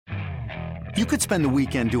You could spend the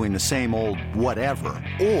weekend doing the same old whatever,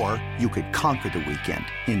 or you could conquer the weekend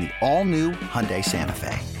in the all-new Hyundai Santa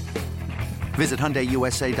Fe. Visit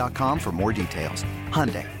HyundaiUSA.com for more details.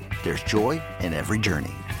 Hyundai, there's joy in every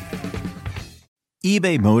journey.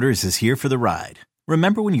 eBay Motors is here for the ride.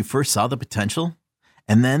 Remember when you first saw the potential?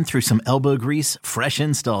 And then through some elbow grease, fresh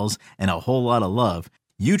installs, and a whole lot of love,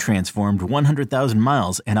 you transformed 100,000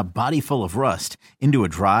 miles and a body full of rust into a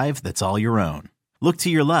drive that's all your own. Look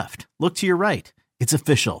to your left. Look to your right. It's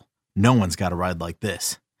official. No one's got a ride like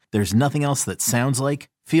this. There's nothing else that sounds like,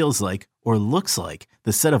 feels like, or looks like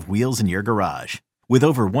the set of wheels in your garage. With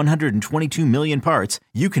over 122 million parts,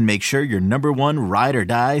 you can make sure your number one ride or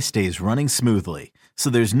die stays running smoothly.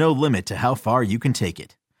 So there's no limit to how far you can take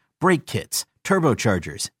it. Brake kits,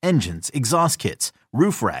 turbochargers, engines, exhaust kits,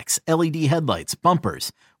 roof racks, LED headlights,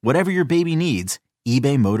 bumpers, whatever your baby needs,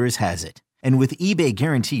 eBay Motors has it. And with eBay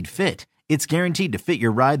Guaranteed Fit, it's guaranteed to fit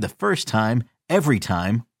your ride the first time, every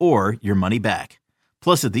time, or your money back.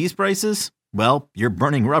 Plus, at these prices, well, you're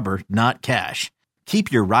burning rubber, not cash. Keep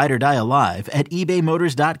your ride or die alive at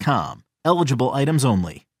ebaymotors.com. Eligible items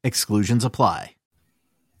only. Exclusions apply.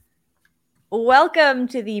 Welcome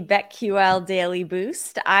to the BetQL Daily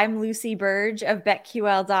Boost. I'm Lucy Burge of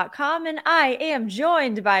BetQL.com, and I am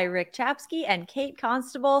joined by Rick Chapsky and Kate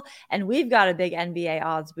Constable, and we've got a big NBA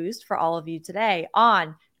odds boost for all of you today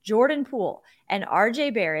on Jordan Poole and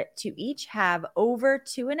RJ Barrett to each have over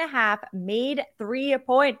 2.5 made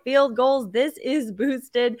 3-point field goals. This is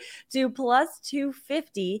boosted to plus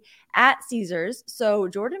 250 at Caesars. So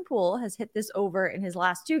Jordan Poole has hit this over in his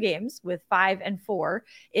last 2 games with 5 and 4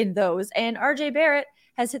 in those. And RJ Barrett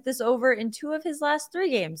has hit this over in 2 of his last 3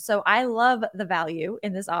 games. So I love the value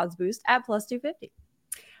in this odds boost at plus 250.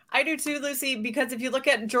 I do too, Lucy, because if you look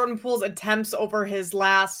at Jordan Poole's attempts over his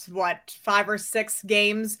last, 5 or 6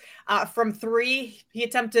 games from 3, he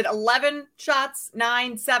attempted 11 shots,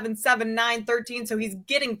 9, 7, 7, 9, 13. So he's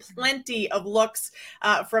getting plenty of looks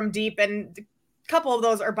from deep, and a couple of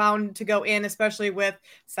those are bound to go in, especially with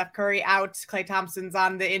Steph Curry out. Klay Thompson's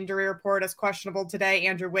on the injury report as questionable today,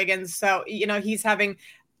 Andrew Wiggins. So, he's having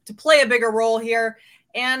to play a bigger role here.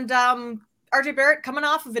 And, RJ Barrett coming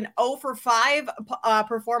off of an 0 for 5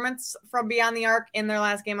 performance from beyond the arc in their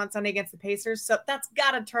last game on Sunday against the Pacers. So that's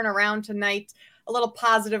got to turn around tonight. A little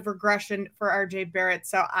positive regression for RJ Barrett.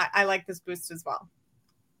 So I like this boost as well.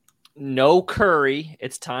 No Curry.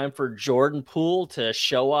 It's time for Jordan Poole to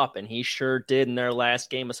show up, and he sure did in their last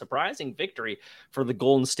game. A surprising victory for the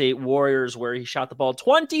Golden State Warriors, where he shot the ball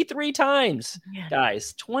 23 times. Yeah.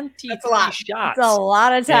 Guys, 23 shots. That's a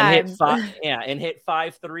lot of times. And hit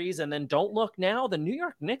 5 threes. And then don't look now, the New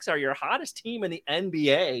York Knicks are your hottest team in the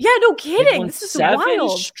NBA. Yeah, no kidding. This is 7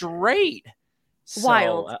 wild. straight.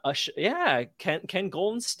 Wild. Can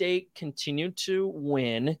Golden State continue to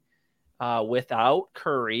win without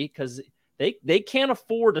Curry, because they can't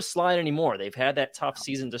afford to slide anymore. They've had that tough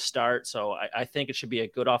season to start, so I think it should be a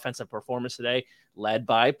good offensive performance today, led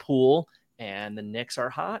by Poole, and the Knicks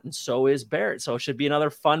are hot, and so is Barrett. So it should be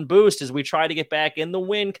another fun boost as we try to get back in the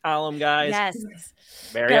win column, guys. Yes.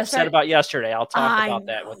 Very upset about yesterday. I'll talk about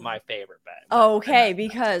that with my favorite bet. Okay,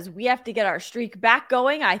 because we have to get our streak back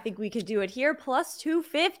going. I think we could do it here. Plus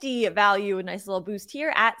 250 value. A nice little boost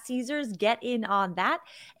here at Caesars. Get in on that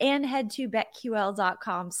and head to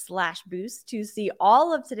betql.com/boost to see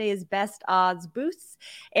all of today's best odds boosts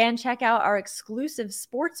and check out our exclusive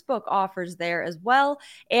sportsbook offers there as well.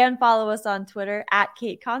 And follow us on Twitter at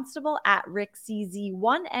Kate Constable, at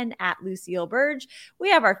RickCZ1, and at Lucille Burge. We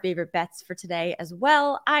have our favorite bets for today as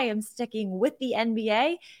well. I am sticking with the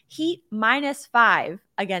NBA. Heat -5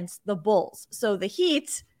 against the Bulls. So the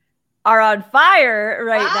Heat are on fire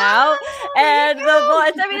right now. And the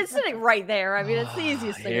Bulls, it's sitting right there. It's the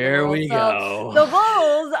easiest thing Here in the world. we go. The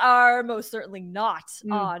Bulls are most certainly not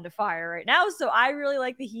on fire right now. So I really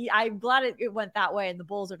like the Heat. I'm glad it went that way and the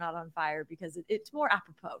Bulls are not on fire, because it's more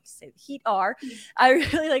apropos to say the Heat are. I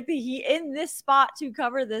really like the Heat in this spot to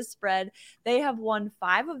cover this spread. They have won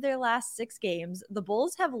 5 of their last 6 games. The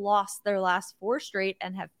Bulls have lost their last 4 straight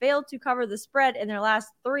and have failed to cover the spread in their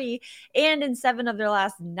last 3 and in 7 of their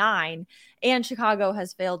last 9. And Chicago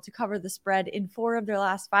has failed to cover the spread in 4 of their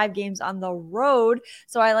last 5 games on the road.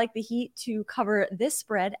 So I like the Heat to cover this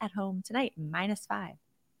spread at home tonight, -5.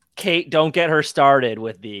 Kate, don't get her started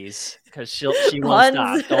with these, because she won't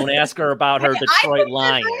stop. Don't ask her about her Detroit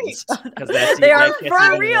Lions, because they are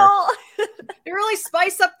for real. They really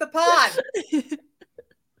spice up the pod.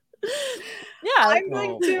 Yeah, I'm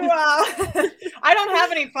going to. I don't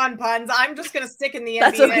have any fun puns. I'm just going to stick in the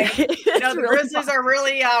NBA. Okay. The really Grizzlies are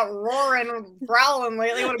really roaring, growling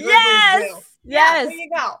lately. What do Grizzlies do? Yes. Yeah, there you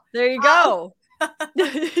go. There you go.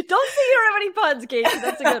 Don't say you don't have any puns, Kate.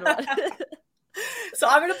 That's a good one. So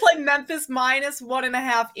I'm going to play Memphis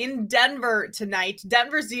 -1.5 in Denver tonight.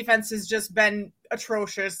 Denver's defense has just been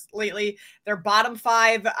atrocious lately. They're bottom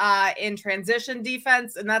 5 in transition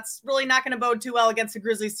defense, and that's really not going to bode too well against the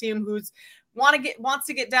Grizzlies team who's wants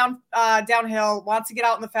to get downhill, wants to get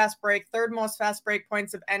out in the fast break, third most fast break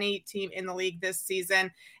points of any team in the league this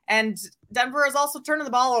season. And Denver is also turning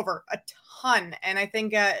the ball over a ton. And I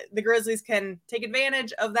think the Grizzlies can take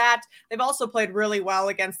advantage of that. They've also played really well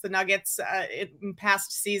against the Nuggets in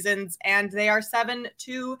past seasons, and they are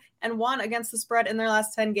 7-2-1 against the spread in their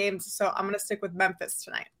last 10 games. So I'm going to stick with Memphis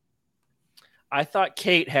tonight. I thought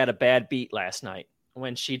Kate had a bad beat last night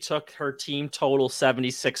when she took her team total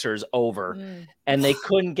 76ers over and they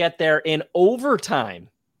couldn't get there in overtime.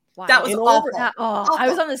 Wow. That was awful. Awful. I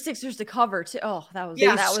was on the Sixers to cover too. Oh, that was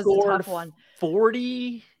a tough one.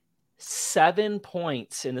 47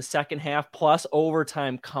 points in the second half plus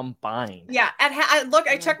overtime combined. Yeah.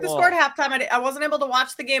 I checked the score at halftime. I wasn't able to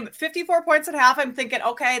watch the game, but 54 points at half. I'm thinking,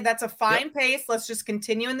 okay, that's a fine pace. Let's just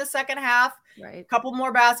continue in the second half. Right. A couple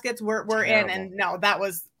more baskets. We're in. And no, that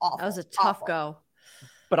was awful. That was a tough go.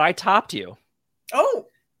 But I topped you. Oh.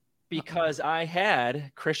 Because I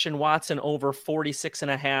had Christian Watson over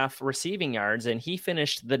 46.5 receiving yards, and he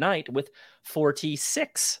finished the night with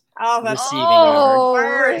 46 receiving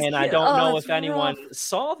yards. And I don't know if anyone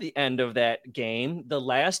saw the end of that game. The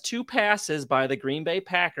last 2 passes by the Green Bay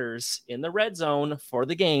Packers in the red zone for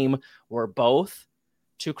the game were both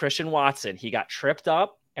to Christian Watson. He got tripped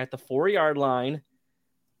up at the 4-yard line,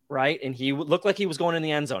 right? And he looked like he was going in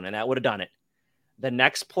the end zone, and that would have done it. The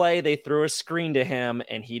next play, they threw a screen to him,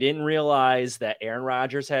 and he didn't realize that Aaron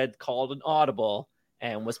Rodgers had called an audible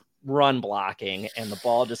and was run blocking, and the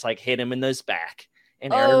ball just hit him in his back.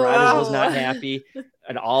 And Aaron Rodgers was not happy,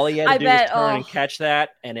 and all he had to do was turn and catch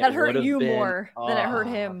that, and it hurt you more than it hurt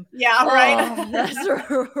him. Yeah, right. That's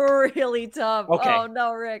really tough. Okay. Oh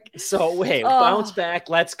no, Rick. So hey, bounce back.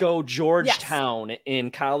 Let's go Georgetown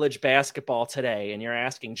in college basketball today. And you're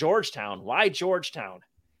asking, Georgetown, why Georgetown?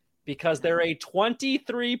 Because they're a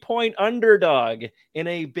 23-point underdog in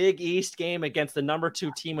a Big East game against the number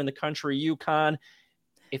 2 team in the country, UConn.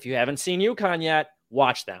 If you haven't seen UConn yet,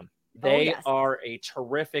 watch them. They are a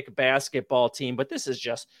terrific basketball team, but this is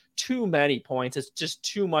just too many points. It's just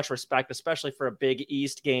too much respect, especially for a Big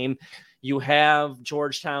East game. You have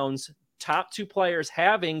Georgetown's top 2 players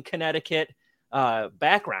having Connecticut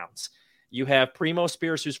backgrounds. You have Primo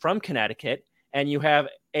Spears, who's from Connecticut, and you have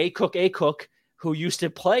Cook, who used to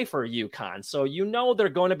play for UConn. So they're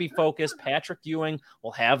going to be focused. Patrick Ewing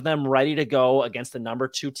will have them ready to go against the number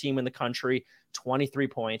 2 team in the country. 23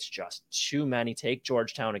 points, just too many. Take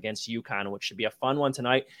Georgetown against UConn, which should be a fun one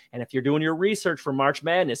tonight. And if you're doing your research for March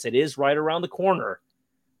Madness, it is right around the corner.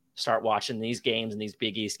 Start watching these games and these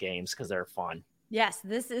Big East games because they're fun. Yes,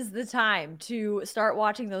 this is the time to start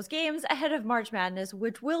watching those games ahead of March Madness,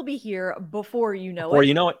 which will be here before you know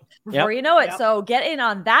it. So get in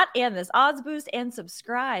on that and this odds boost and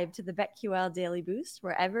subscribe to the BetQL Daily Boost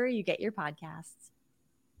wherever you get your podcasts.